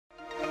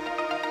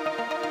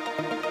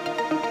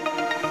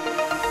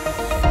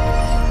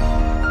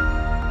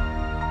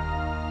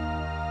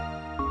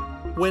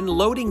When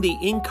loading the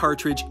ink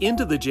cartridge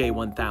into the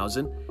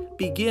J1000,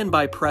 begin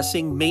by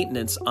pressing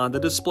Maintenance on the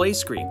display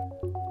screen.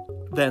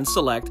 Then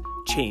select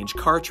Change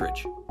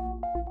Cartridge.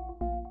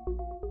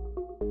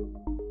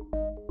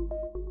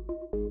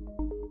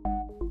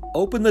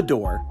 Open the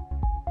door.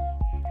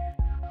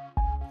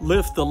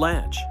 Lift the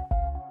latch.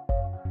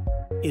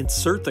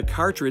 Insert the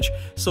cartridge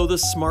so the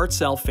smart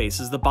cell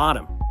faces the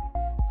bottom.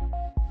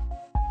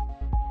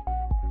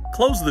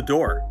 Close the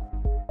door.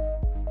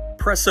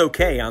 Press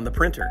OK on the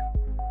printer.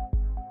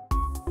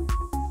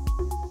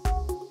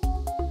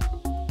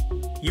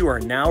 You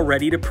are now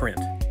ready to print.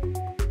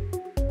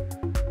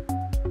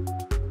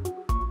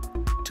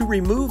 To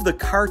remove the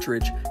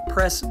cartridge,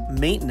 press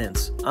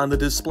Maintenance on the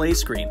display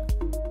screen.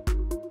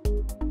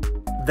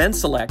 Then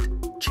select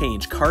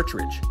Change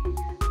Cartridge.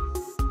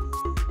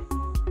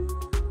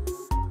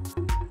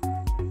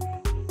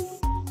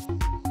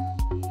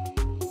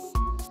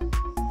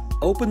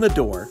 Open the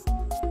door.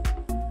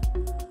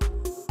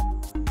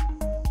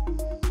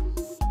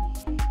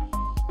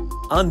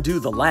 Undo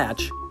the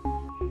latch.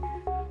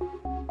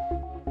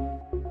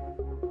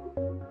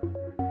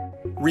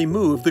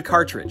 Remove the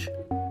cartridge.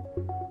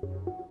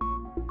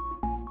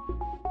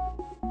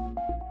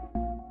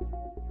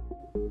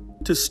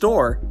 To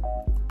store,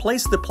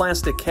 place the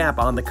plastic cap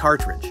on the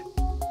cartridge.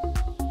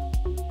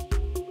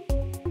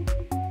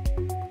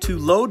 To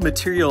load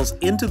materials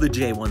into the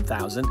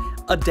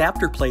J1000,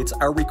 adapter plates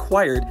are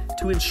required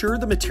to ensure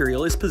the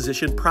material is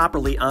positioned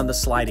properly on the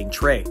sliding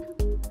tray.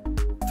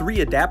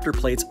 3 adapter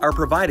plates are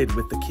provided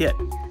with the kit.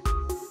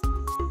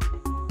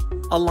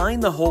 Align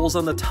the holes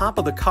on the top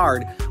of the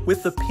card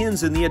with the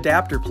pins in the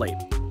adapter plate.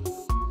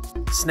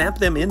 Snap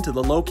them into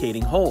the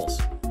locating holes.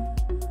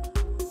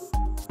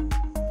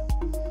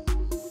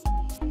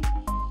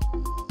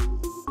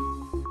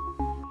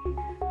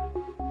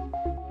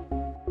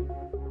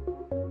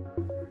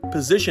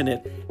 Position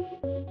it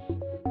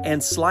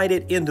and slide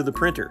it into the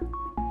printer.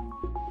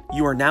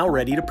 You are now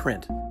ready to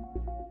print.